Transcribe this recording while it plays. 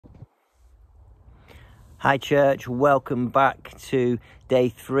Hi church, welcome back to day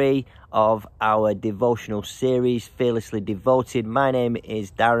 3 of our devotional series, Fearlessly Devoted. My name is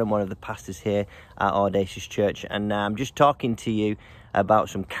Darren, one of the pastors here at Audacious Church, and I'm just talking to you about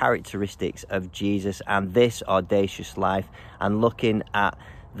some characteristics of Jesus and this audacious life, and looking at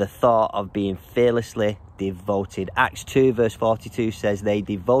the thought of being fearlessly devoted. Acts 2 verse 42 says they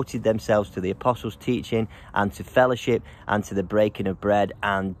devoted themselves to the apostles' teaching and to fellowship and to the breaking of bread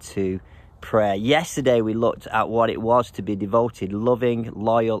and to prayer. Yesterday we looked at what it was to be devoted, loving,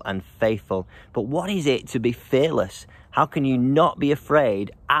 loyal and faithful. But what is it to be fearless? How can you not be afraid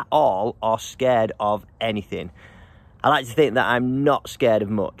at all or scared of anything? I like to think that I'm not scared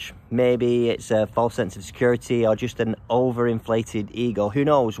of much. Maybe it's a false sense of security or just an overinflated ego. Who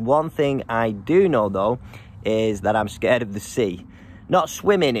knows? One thing I do know though is that I'm scared of the sea. Not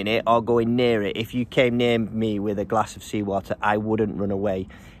swimming in it or going near it. If you came near me with a glass of seawater, I wouldn't run away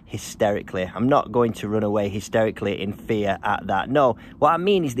hysterically. I'm not going to run away hysterically in fear at that. No, what I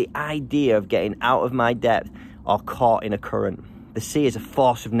mean is the idea of getting out of my depth or caught in a current. The sea is a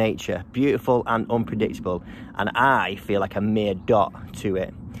force of nature, beautiful and unpredictable, and I feel like a mere dot to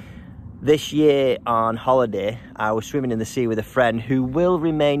it. This year on holiday, I was swimming in the sea with a friend who will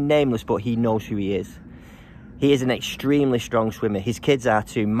remain nameless, but he knows who he is. He is an extremely strong swimmer. His kids are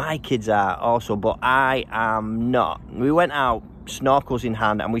too. My kids are also, but I am not. We went out, snorkels in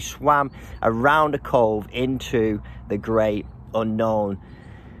hand, and we swam around a cove into the great unknown.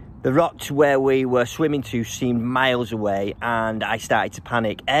 The rock where we were swimming to seemed miles away, and I started to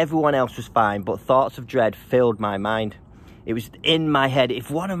panic. Everyone else was fine, but thoughts of dread filled my mind. It was in my head, if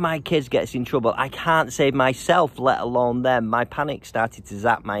one of my kids gets in trouble, I can't save myself, let alone them. My panic started to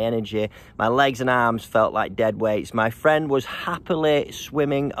zap my energy. My legs and arms felt like dead weights. My friend was happily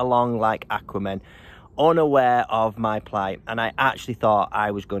swimming along like Aquaman, unaware of my plight, and I actually thought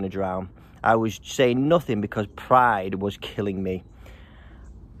I was going to drown. I was saying nothing because pride was killing me.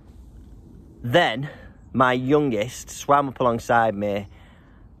 Then my youngest swam up alongside me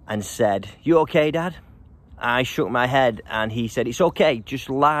and said, "You okay, Dad?" I shook my head and he said, "It's okay, just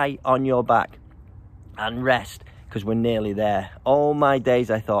lie on your back and rest because we're nearly there." All my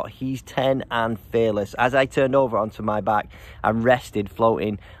days I thought, he's 10 and fearless. As I turned over onto my back and rested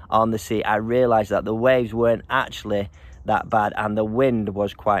floating on the sea, I realised that the waves weren't actually that bad and the wind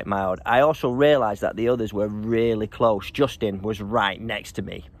was quite mild. I also realised that the others were really close. Justin was right next to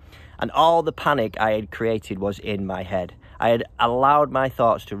me. And all the panic I had created was in my head. I had allowed my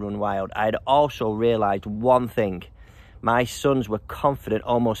thoughts to run wild. I had also realised one thing. My sons were confident,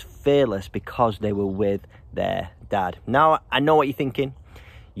 almost fearless, because they were with their dad. Now, I know what you're thinking.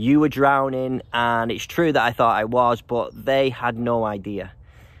 You were drowning, and it's true that I thought I was, but they had no idea.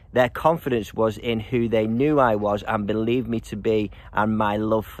 Their confidence was in who they knew I was and believed me to be, and my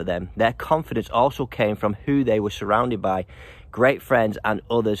love for them. Their confidence also came from who they were surrounded by, great friends and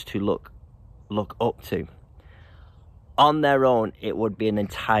others to look up to. On their own, it would be an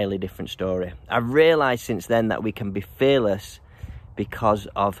entirely different story. I've realised since then that we can be fearless because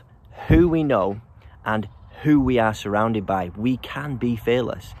of who we know and who we are surrounded by. We can be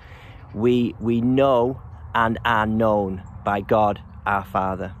fearless. We know and are known by God, our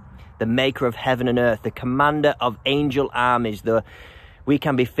Father, the maker of heaven and earth, the commander of angel armies. We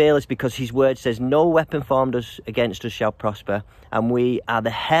can be fearless because his word says no weapon formed against us shall prosper, and we are the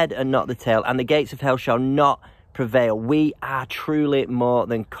head and not the tail, and the gates of hell shall not prevail. We are truly more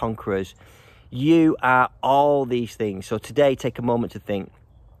than conquerors. You are all these things. So today, take a moment to think.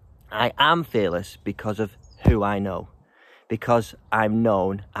 I am fearless because of who I know, because I'm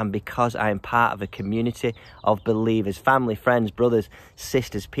known, and because I am part of a community of believers, family, friends, brothers,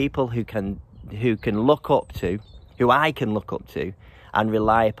 sisters, people who look up to, who I can look up to and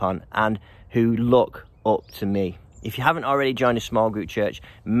rely upon, and who look up to me. If you haven't already joined a small group church,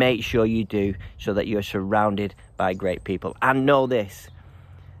 make sure you do, so that you're surrounded by great people. And know this,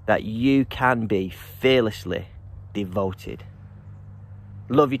 that you can be fearlessly devoted.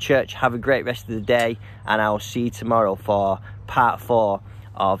 Love you, church. Have a great rest of the day, and I will see you tomorrow for part 4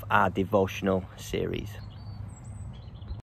 of our devotional series.